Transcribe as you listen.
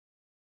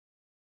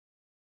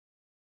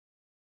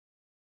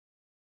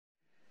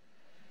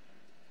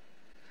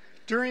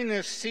During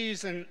this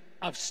season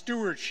of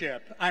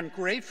stewardship, I'm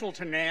grateful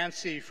to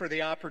Nancy for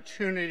the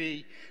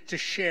opportunity to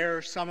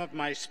share some of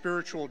my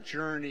spiritual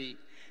journey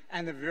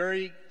and the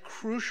very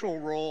crucial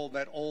role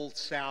that Old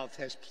South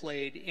has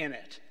played in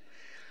it.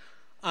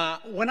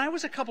 When I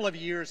was a couple of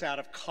years out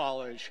of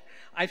college,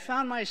 I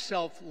found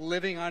myself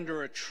living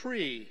under a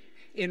tree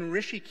in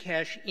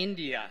Rishikesh,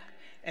 India,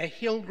 a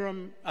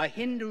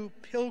Hindu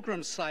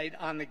pilgrim site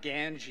on the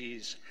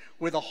Ganges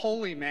with a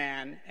holy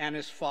man and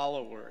his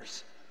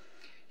followers.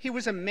 He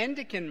was a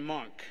mendicant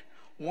monk,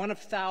 one of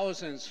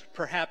thousands,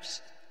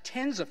 perhaps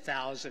tens of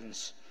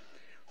thousands,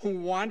 who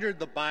wandered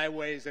the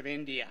byways of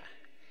India.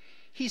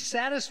 He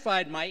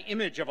satisfied my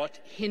image of a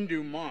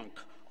Hindu monk,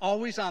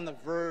 always on the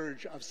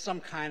verge of some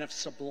kind of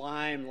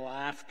sublime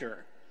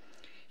laughter.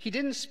 He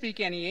didn't speak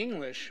any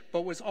English,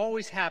 but was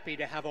always happy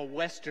to have a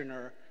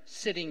Westerner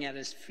sitting at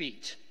his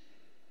feet.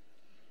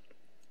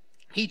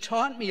 He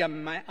taught me a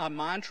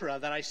mantra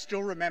that I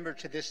still remember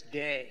to this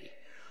day,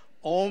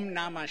 Om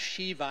Namah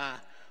Shiva,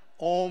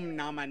 Om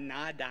Namah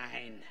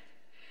Narayan.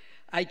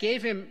 I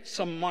gave him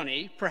some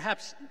money,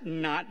 perhaps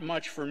not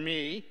much for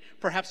me,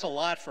 perhaps a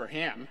lot for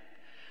him.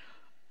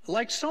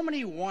 Like so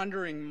many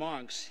wandering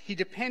monks, he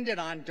depended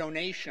on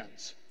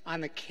donations,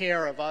 on the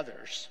care of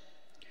others.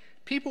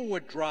 People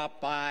would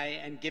drop by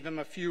and give him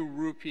a few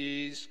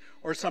rupees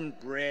or some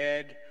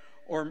bread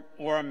or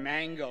a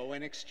mango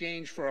in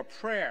exchange for a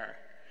prayer.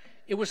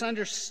 It was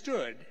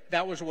understood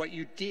that was what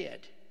you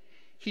did.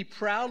 He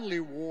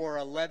proudly wore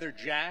a leather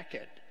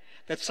jacket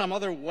that some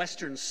other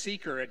Western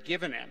seeker had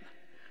given him.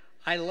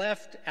 I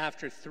left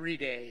after 3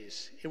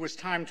 days. It was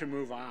time to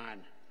move on.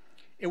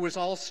 It was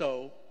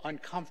also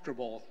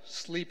uncomfortable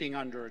sleeping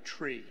under a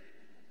tree.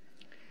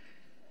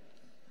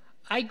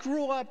 I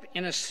grew up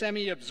in a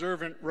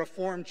semi-observant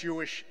Reformed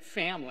Jewish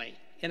family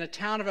in a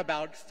town of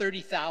about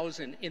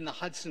 30,000 in the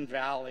Hudson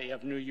Valley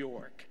of New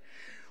York.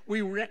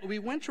 We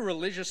went to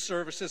religious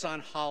services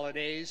on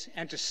holidays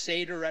and to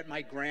Seder at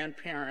my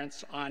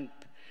grandparents' on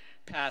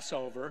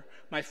Passover.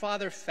 My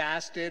father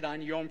fasted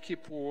on Yom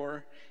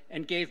Kippur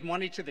and gave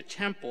money to the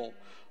temple,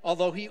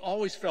 although he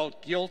always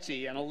felt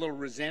guilty and a little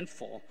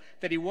resentful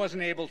that he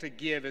wasn't able to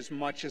give as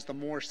much as the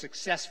more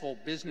successful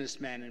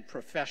businessmen and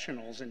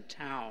professionals in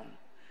town.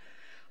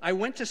 I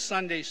went to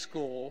Sunday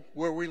school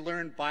where we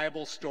learned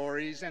Bible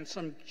stories and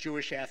some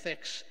Jewish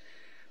ethics,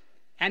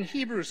 and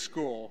Hebrew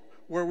school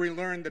where we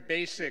learned the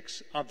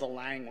basics of the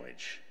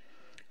language.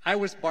 I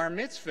was bar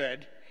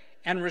mitzvahed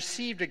and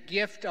received a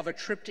gift of a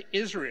trip to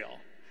Israel,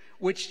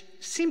 which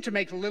seemed to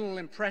make little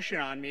impression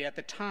on me at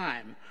the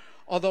time,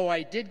 although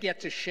I did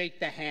get to shake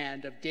the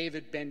hand of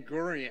David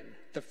Ben-Gurion,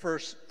 the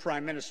first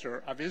prime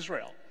minister of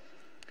Israel.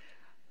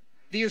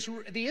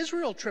 The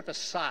Israel trip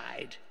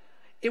aside,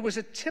 it was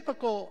a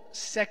typical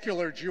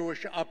secular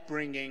Jewish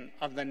upbringing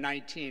of the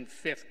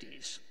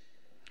 1950s.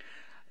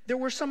 There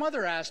were some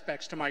other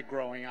aspects to my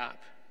growing up.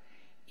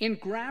 In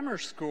grammar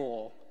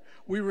school,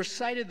 we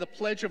recited the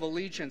Pledge of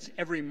Allegiance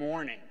every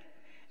morning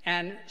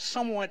and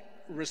somewhat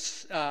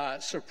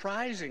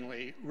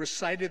surprisingly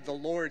recited the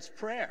Lord's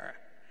Prayer,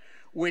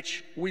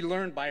 which we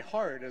learned by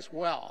heart as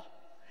well.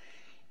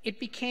 It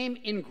became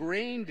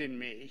ingrained in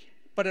me,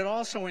 but it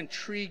also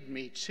intrigued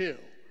me too.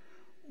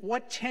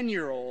 What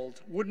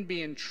 10-year-old wouldn't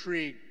be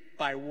intrigued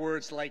by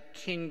words like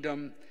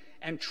kingdom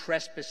and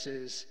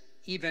trespasses,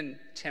 even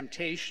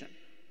temptation?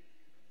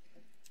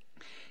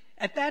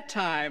 At that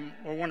time,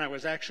 or when I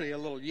was actually a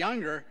little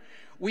younger,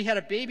 we had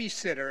a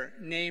babysitter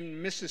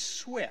named Mrs.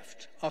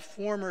 Swift, a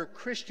former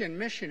Christian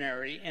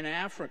missionary in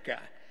Africa.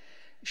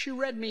 She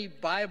read me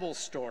Bible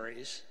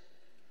stories,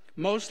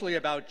 mostly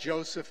about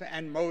Joseph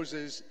and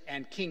Moses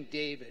and King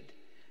David,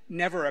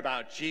 never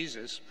about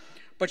Jesus,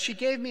 but she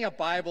gave me a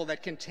Bible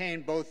that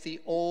contained both the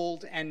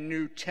Old and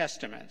New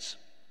Testaments.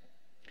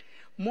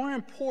 More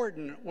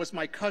important was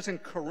my cousin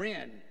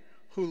Corinne,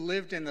 who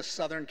lived in the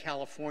Southern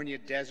California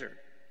desert.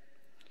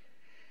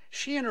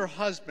 She and her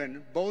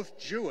husband, both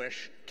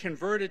Jewish,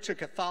 converted to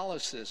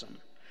Catholicism,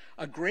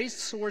 a great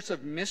source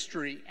of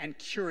mystery and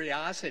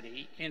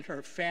curiosity in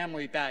her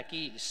family back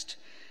east,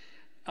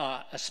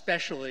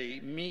 especially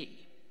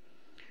me.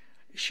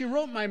 She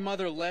wrote my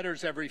mother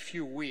letters every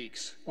few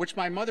weeks, which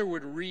my mother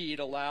would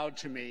read aloud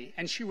to me,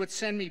 and she would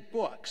send me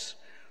books,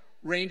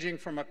 ranging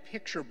from a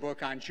picture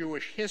book on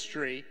Jewish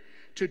history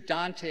to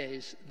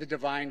Dante's The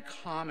Divine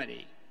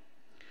Comedy.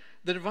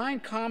 The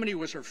Divine Comedy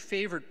was her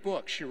favorite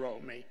book, she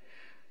wrote me,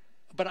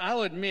 but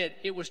I'll admit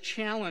it was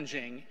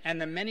challenging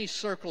and the many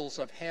circles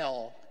of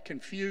hell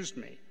confused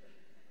me.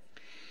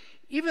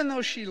 Even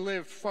though she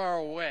lived far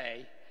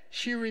away,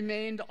 she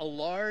remained a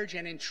large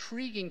and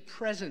intriguing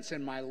presence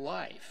in my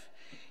life,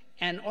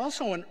 and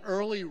also an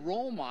early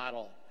role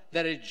model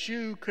that a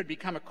Jew could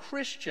become a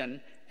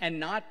Christian and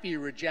not be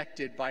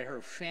rejected by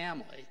her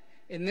family,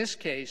 in this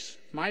case,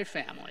 my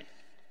family.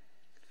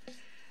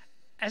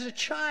 As a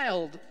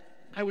child,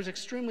 I was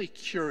extremely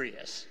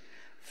curious,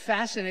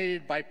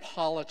 fascinated by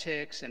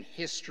politics and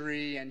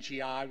history and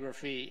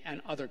geography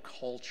and other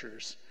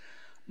cultures.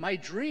 My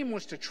dream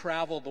was to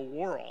travel the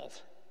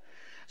world.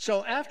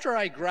 So after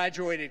I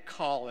graduated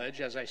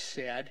college, as I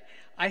said,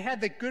 I had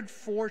the good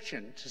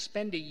fortune to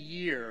spend a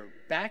year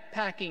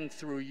backpacking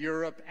through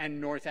Europe and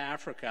North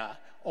Africa,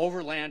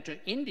 overland to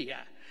India,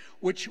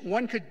 which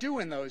one could do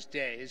in those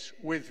days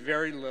with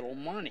very little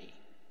money.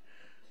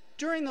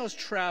 During those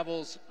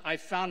travels, I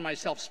found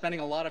myself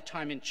spending a lot of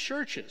time in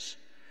churches.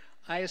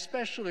 I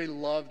especially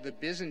loved the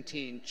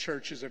Byzantine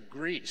churches of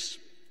Greece,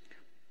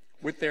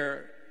 with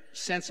their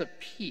sense of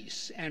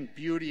peace and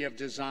beauty of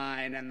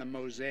design and the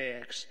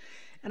mosaics.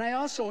 And I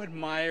also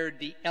admired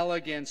the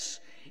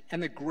elegance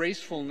and the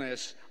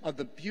gracefulness of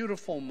the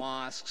beautiful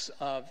mosques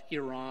of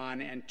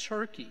Iran and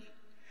Turkey.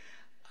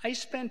 I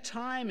spent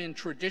time in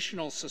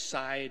traditional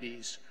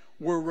societies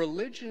where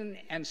religion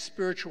and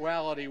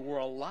spirituality were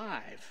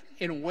alive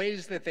in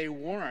ways that they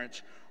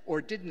weren't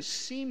or didn't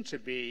seem to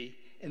be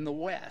in the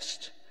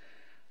West.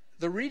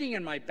 The reading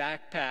in my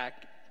backpack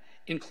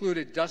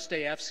included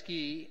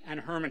Dostoevsky and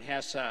Hermann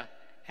Hesse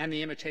and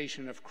The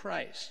Imitation of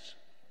Christ.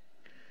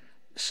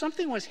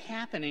 Something was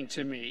happening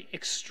to me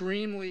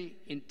extremely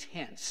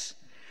intense.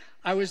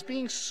 I was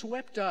being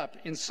swept up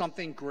in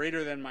something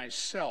greater than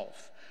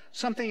myself,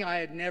 something I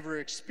had never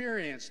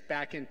experienced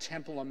back in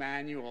Temple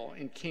Emmanuel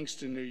in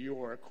Kingston, New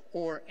York,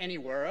 or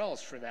anywhere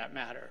else for that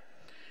matter.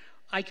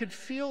 I could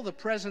feel the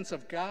presence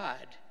of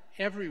God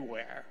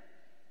everywhere.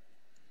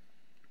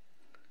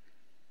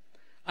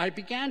 I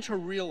began to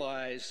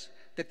realize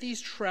that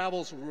these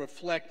travels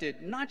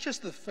reflected not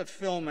just the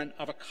fulfillment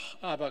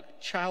of a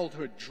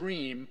childhood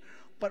dream,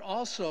 but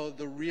also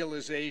the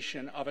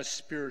realization of a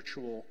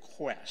spiritual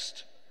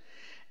quest.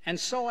 And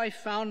so I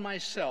found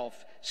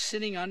myself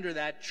sitting under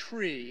that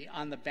tree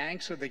on the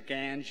banks of the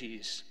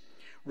Ganges,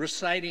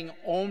 reciting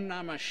Om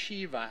Namah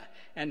Shiva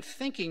and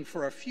thinking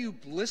for a few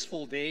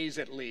blissful days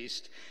at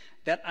least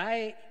that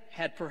I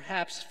had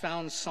perhaps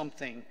found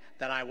something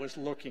that I was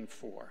looking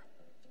for.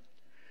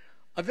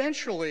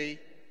 Eventually,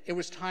 it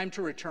was time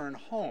to return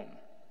home.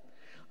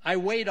 I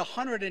weighed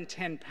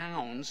 110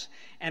 pounds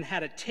and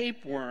had a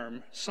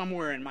tapeworm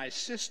somewhere in my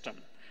system,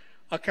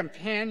 a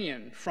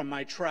companion from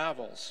my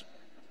travels.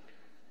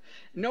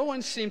 No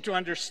one seemed to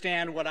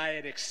understand what I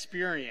had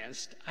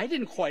experienced. I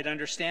didn't quite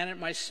understand it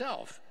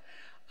myself.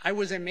 I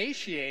was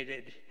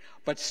emaciated,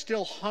 but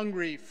still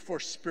hungry for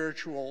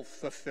spiritual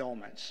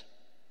fulfillment.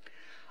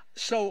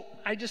 So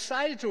I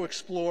decided to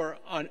explore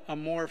a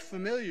more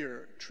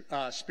familiar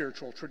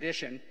spiritual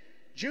tradition,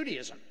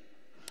 Judaism.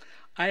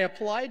 I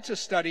applied to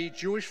study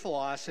Jewish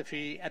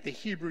philosophy at the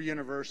Hebrew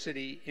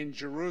University in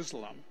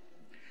Jerusalem.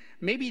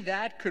 Maybe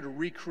that could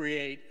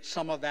recreate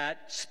some of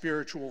that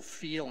spiritual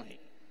feeling,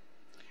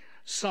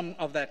 some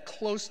of that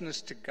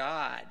closeness to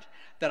God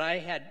that I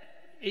had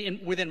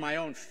within my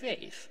own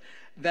faith,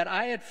 that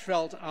I had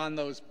felt on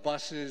those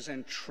buses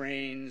and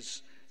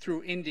trains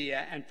through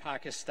India and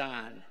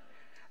Pakistan.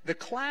 The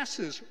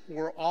classes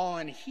were all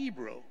in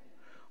Hebrew,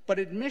 but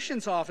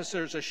admissions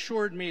officers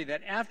assured me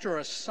that after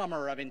a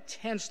summer of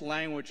intense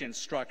language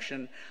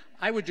instruction,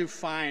 I would do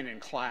fine in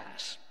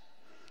class.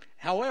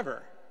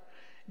 However,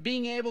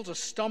 being able to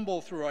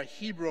stumble through a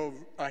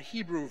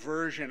Hebrew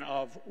version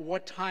of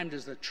 "What time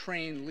does the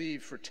train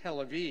leave for Tel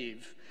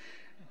Aviv"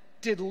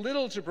 did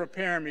little to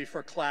prepare me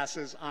for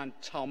classes on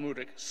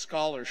Talmudic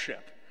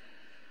scholarship.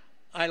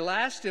 I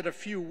lasted a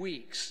few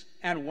weeks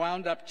and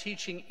wound up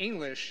teaching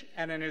English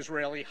at an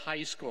Israeli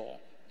high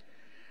school.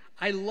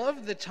 I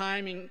loved the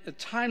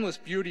timeless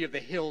beauty of the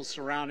hills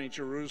surrounding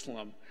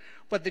Jerusalem,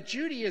 but the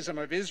Judaism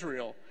of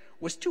Israel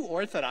was too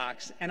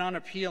orthodox and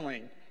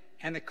unappealing,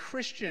 and the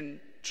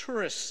Christian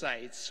tourist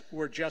sites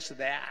were just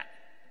that,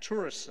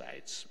 tourist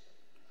sites.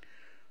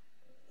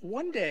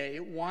 One day,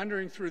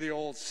 wandering through the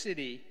old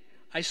city,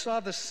 I saw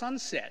the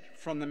sunset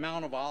from the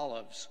Mount of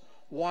Olives,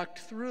 walked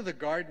through the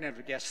Garden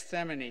of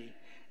Gethsemane,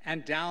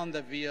 and down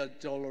the Via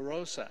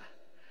Dolorosa.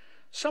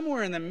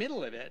 Somewhere in the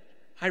middle of it,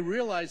 I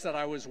realized that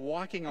I was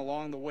walking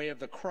along the way of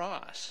the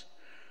cross.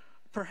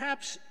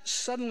 Perhaps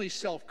suddenly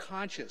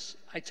self-conscious,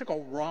 I took a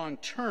wrong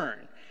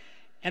turn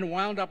and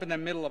wound up in the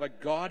middle of a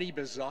gaudy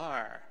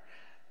bazaar,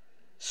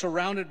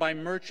 surrounded by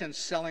merchants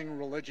selling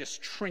religious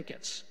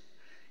trinkets.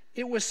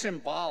 It was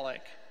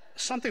symbolic.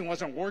 Something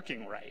wasn't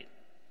working right.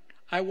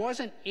 I was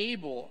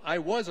unable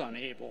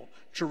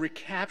to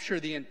recapture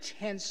the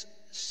intense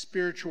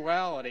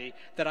spirituality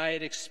that I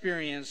had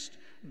experienced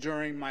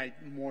during my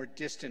more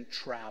distant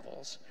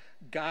travels.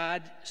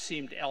 God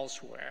seemed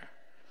elsewhere.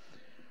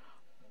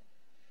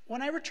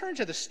 When I returned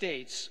to the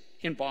States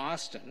in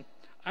Boston,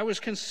 I was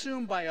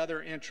consumed by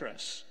other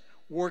interests,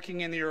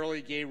 working in the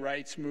early gay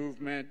rights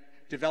movement,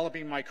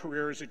 developing my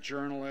career as a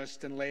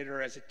journalist and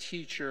later as a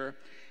teacher,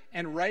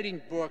 and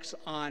writing books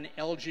on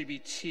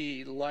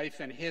LGBT life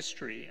and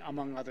history,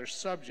 among other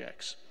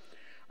subjects.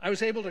 I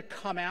was able to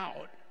come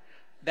out.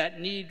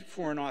 That need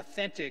for an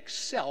authentic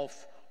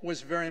self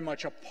was very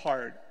much a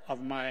part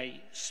of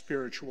my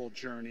spiritual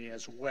journey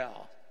as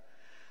well.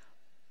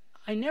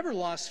 I never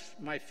lost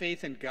my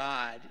faith in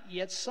God,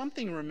 yet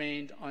something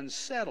remained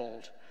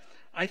unsettled.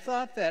 I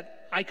thought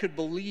that I could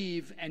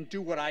believe and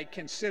do what I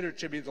considered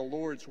to be the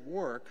Lord's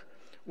work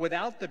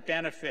without the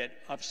benefit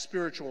of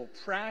spiritual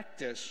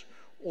practice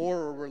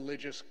or a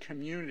religious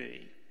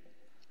community.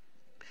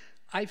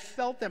 I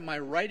felt that my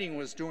writing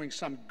was doing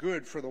some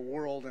good for the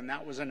world, and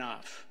that was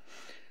enough.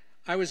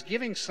 I was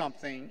giving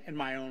something in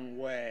my own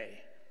way.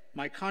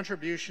 My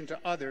contribution to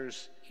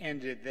others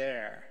ended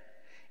there.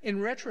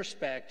 In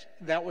retrospect,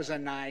 that was a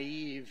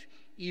naive,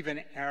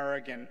 even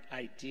arrogant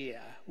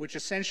idea, which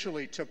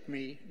essentially took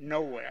me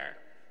nowhere.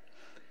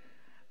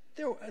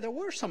 There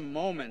were some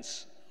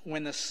moments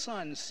when the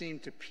sun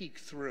seemed to peek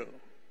through.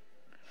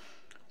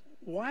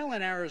 While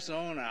in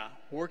Arizona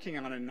working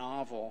on a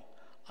novel,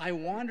 I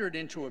wandered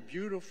into the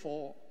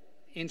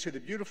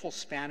beautiful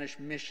Spanish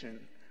mission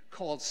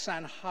called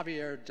San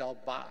Javier del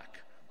Bac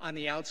on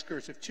the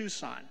outskirts of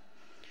Tucson.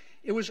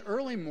 It was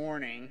early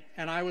morning,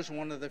 and I was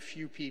one of the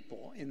few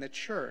people in the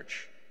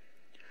church.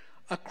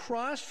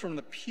 Across from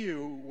the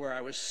pew where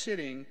I was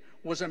sitting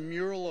was a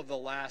mural of the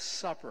Last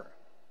Supper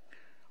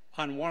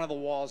on one of the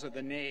walls of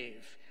the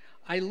nave.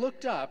 I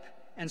looked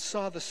up and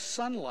saw the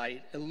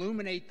sunlight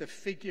illuminate the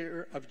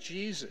figure of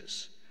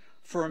Jesus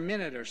for a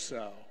minute or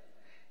so.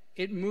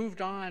 It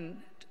moved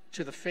on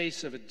to the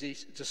face of a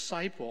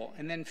disciple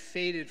and then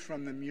faded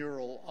from the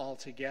mural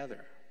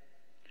altogether.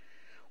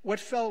 What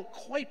felt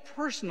quite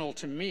personal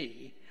to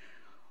me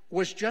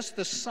was just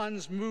the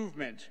sun's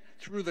movement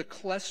through the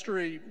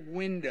clerestory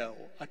window,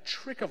 a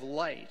trick of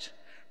light,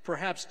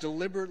 perhaps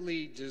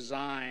deliberately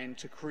designed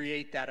to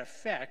create that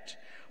effect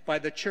by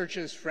the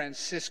church's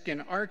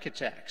Franciscan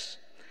architects.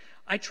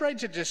 I tried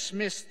to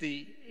dismiss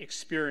the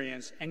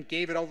experience and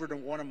gave it over to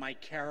one of my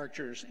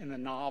characters in the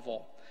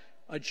novel,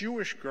 a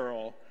Jewish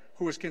girl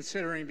who was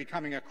considering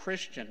becoming a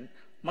Christian,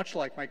 much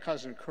like my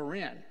cousin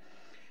Corinne.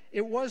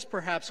 It was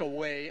perhaps a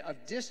way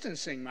of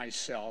distancing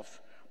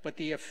myself, but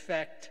the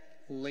effect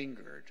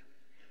lingered.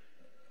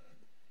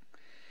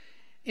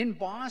 In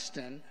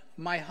Boston,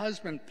 my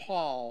husband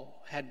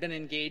Paul had been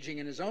engaging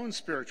in his own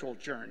spiritual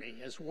journey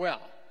as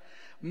well,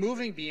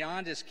 moving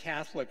beyond his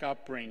Catholic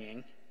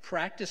upbringing,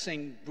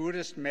 practicing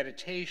Buddhist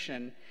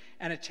meditation,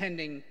 and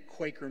attending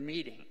Quaker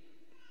meeting.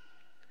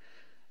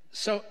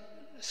 So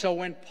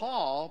when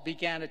Paul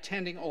began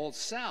attending Old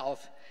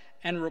South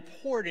and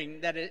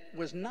reporting that it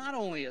was not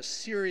only a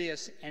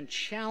serious and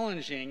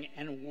challenging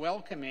and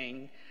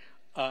welcoming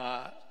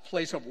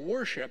place of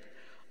worship,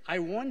 I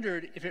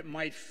wondered if it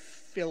might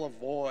fill a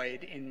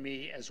void in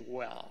me as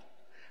well.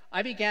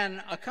 I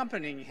began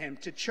accompanying him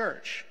to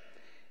church.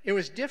 It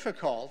was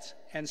difficult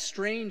and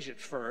strange at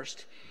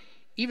first,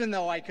 even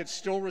though I could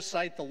still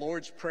recite the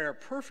Lord's Prayer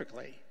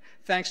perfectly,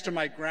 thanks to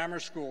my grammar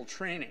school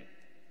training.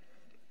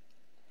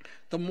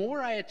 The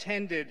more I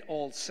attended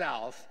Old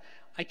South,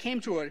 I came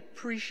to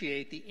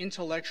appreciate the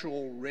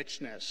intellectual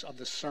richness of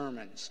the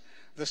sermons,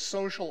 the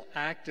social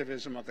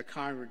activism of the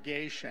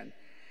congregation,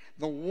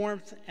 the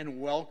warmth and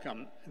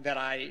welcome that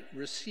I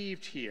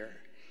received here.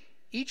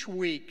 Each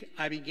week,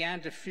 I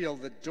began to feel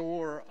the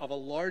door of a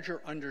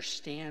larger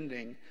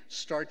understanding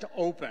start to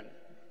open.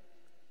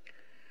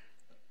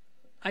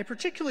 I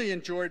particularly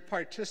enjoyed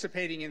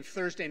participating in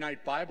Thursday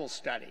night Bible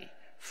study,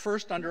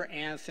 first under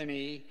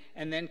Anthony,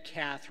 and then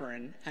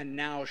Catherine, and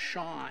now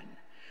Sean,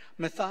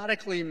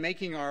 methodically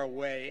making our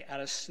way at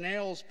a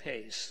snail's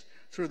pace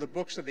through the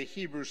books of the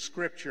Hebrew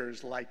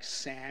scriptures like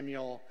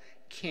Samuel,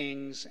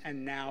 Kings,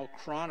 and now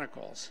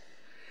Chronicles.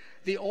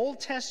 The Old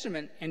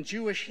Testament and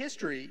Jewish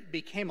history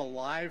became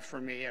alive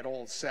for me at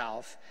Old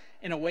South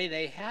in a way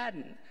they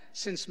hadn't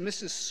since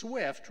Mrs.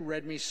 Swift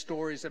read me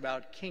stories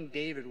about King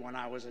David when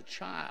I was a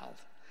child.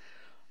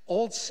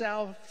 Old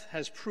South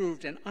has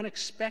proved an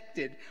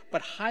unexpected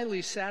but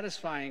highly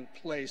satisfying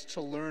place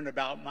to learn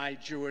about my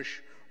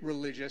Jewish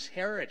religious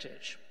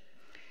heritage.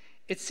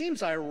 It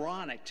seems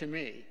ironic to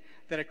me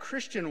that a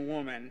Christian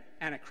woman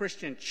and a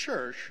Christian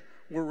church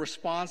were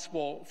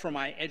responsible for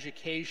my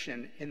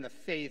education in the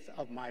faith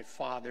of my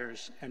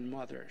fathers and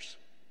mothers.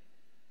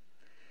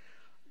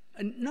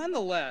 And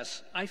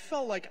nonetheless, I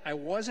felt like I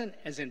wasn't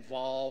as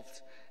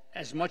involved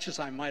as much as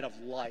I might have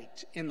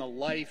liked in the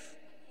life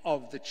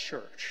of the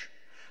church.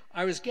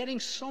 I was getting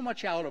so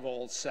much out of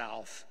Old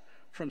South,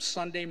 from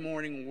Sunday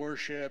morning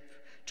worship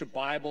to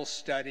Bible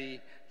study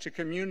to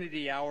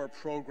community hour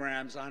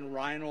programs on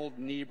Reinhold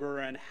Niebuhr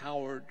and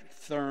Howard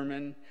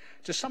Thurman,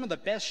 to some of the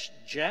best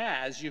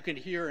jazz you can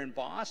hear in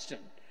Boston,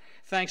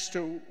 thanks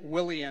to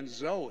Willie and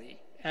Zoe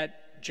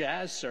at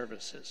jazz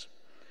services.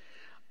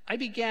 I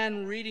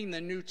began reading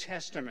the New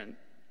Testament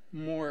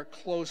more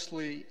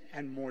closely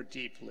and more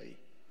deeply.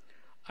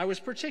 I was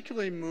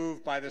particularly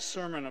moved by the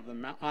Sermon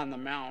on the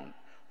Mount,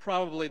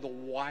 probably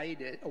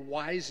the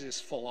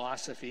wisest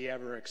philosophy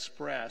ever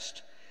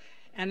expressed,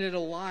 and it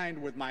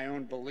aligned with my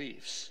own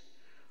beliefs.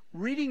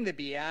 Reading the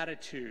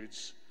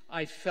Beatitudes,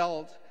 I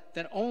felt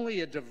that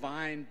only a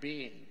divine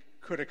being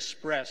could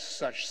express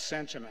such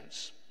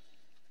sentiments.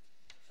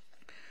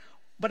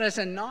 But as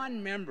a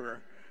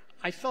non-member,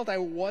 I felt I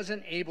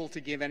wasn't able to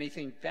give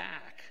anything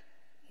back.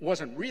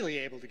 Wasn't really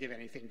able to give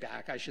anything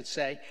back, I should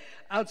say,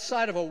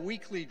 outside of a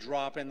weekly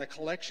drop in the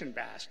collection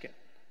basket.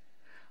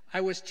 I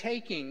was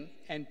taking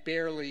and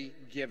barely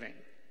giving.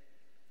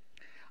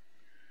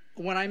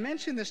 When I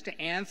mentioned this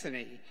to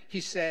Anthony,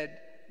 he said,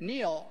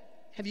 "Neil,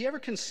 have you ever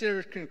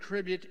considered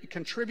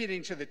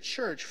contributing to the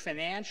church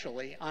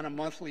financially on a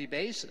monthly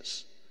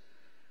basis?"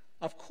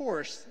 Of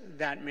course,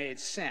 that made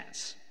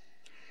sense.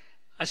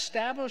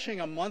 Establishing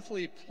a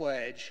monthly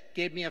pledge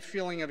gave me a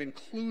feeling of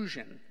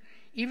inclusion,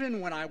 even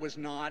when I was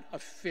not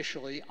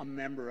officially a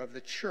member of the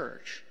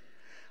church.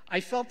 I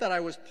felt that I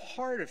was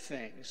part of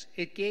things.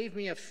 It gave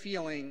me a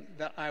feeling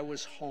that I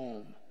was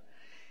home.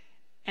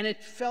 And I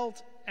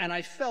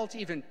felt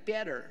even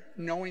better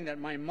knowing that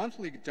my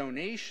monthly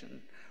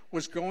donation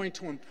was going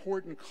to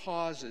important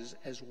causes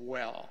as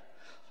well.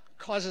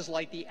 Causes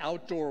like the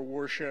outdoor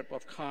worship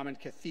of Common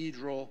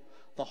Cathedral,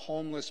 the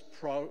homeless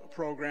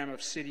program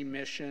of City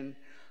Mission,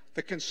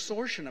 the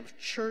consortium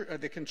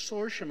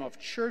of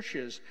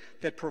churches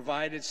that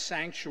provided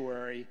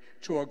sanctuary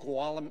to a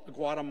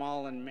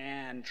Guatemalan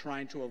man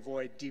trying to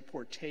avoid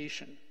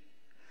deportation.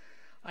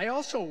 It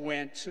also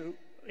went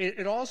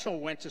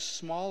to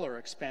smaller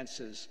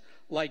expenses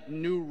like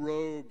new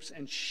robes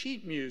and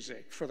sheet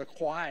music for the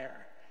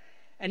choir,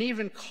 and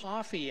even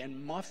coffee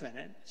and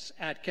muffins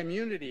at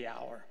community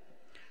hour.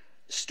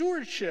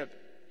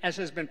 Stewardship, as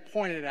has been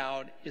pointed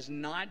out, is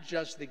not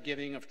just the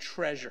giving of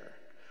treasure,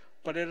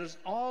 but it is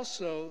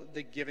also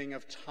the giving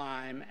of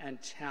time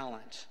and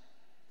talent.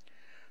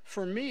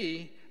 For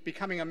me,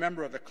 becoming a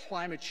member of the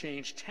Climate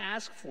Change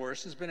Task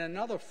Force has been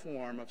another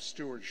form of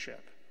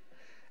stewardship.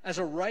 As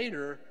a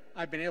writer,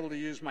 I've been able to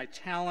use my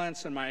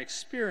talents and my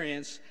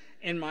experience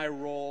in my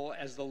role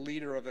as the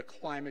leader of the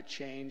Climate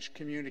Change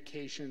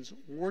Communications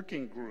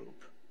Working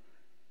Group.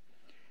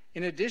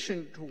 In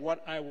addition to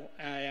what I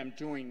am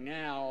doing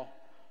now,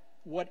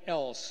 what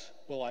else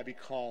will I be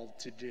called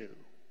to do?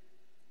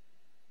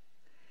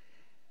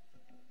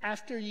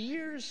 After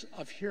years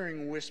of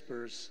hearing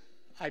whispers,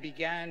 I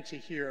began to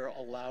hear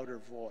a louder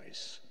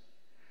voice.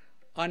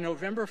 On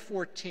November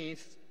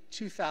 14th,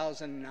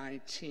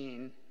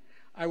 2019,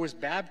 I was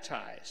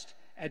baptized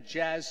at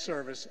jazz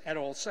service at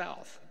Old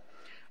South.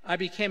 I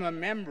became a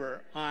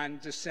member on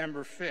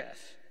December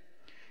 5th.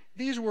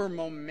 These were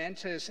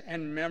momentous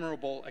and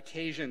memorable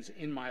occasions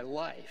in my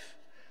life.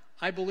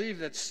 I believe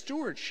that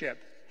stewardship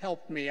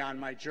helped me on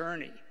my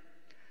journey.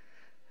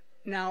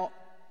 Now,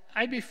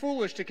 I'd be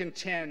foolish to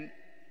contend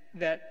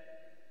that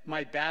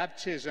my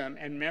baptism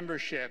and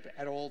membership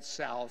at Old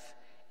South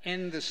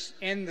end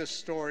the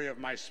story of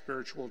my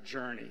spiritual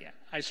journey.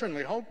 I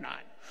certainly hope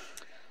not.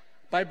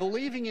 By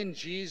believing in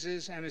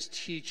Jesus and his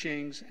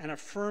teachings and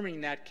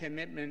affirming that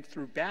commitment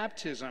through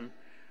baptism,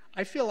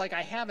 I feel like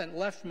I haven't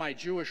left my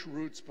Jewish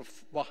roots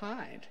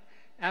behind.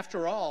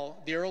 After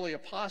all, the early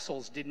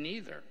apostles didn't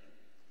either.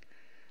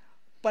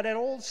 But at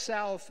Old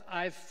South,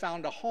 I've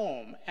found a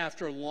home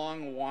after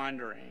long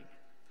wandering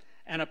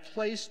and a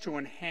place to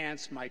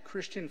enhance my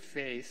Christian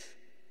faith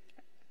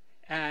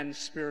and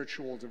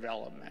spiritual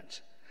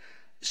development.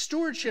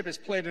 Stewardship has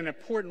played an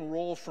important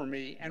role for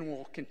me and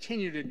will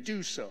continue to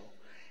do so.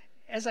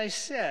 As I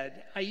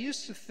said, I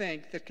used to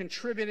think that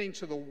contributing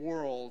to the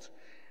world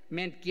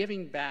meant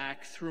giving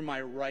back through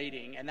my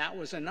writing, and that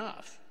was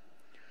enough.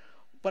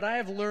 But I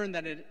have learned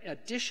that in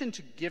addition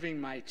to giving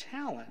my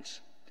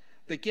talents,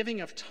 the giving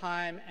of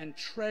time and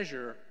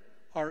treasure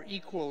are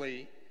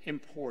equally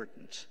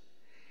important.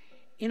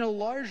 In a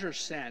larger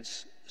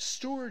sense,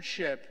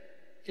 stewardship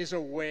is a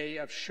way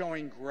of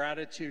showing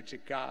gratitude to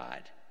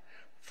God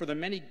for the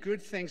many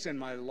good things in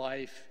my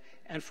life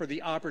and for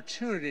the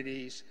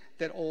opportunities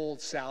that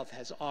Old South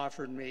has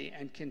offered me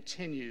and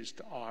continues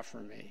to offer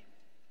me.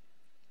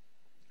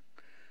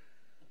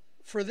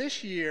 For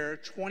this year,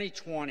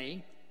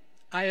 2020,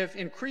 I have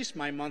increased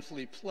my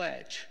monthly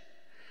pledge.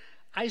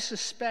 I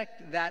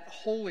suspect that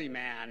holy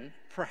man,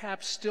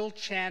 perhaps still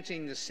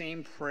chanting the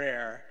same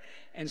prayer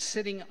and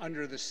sitting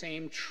under the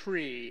same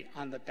tree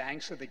on the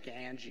banks of the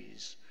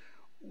Ganges,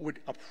 would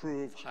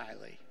approve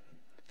highly.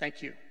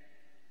 Thank you.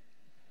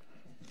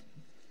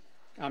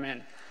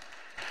 Amen.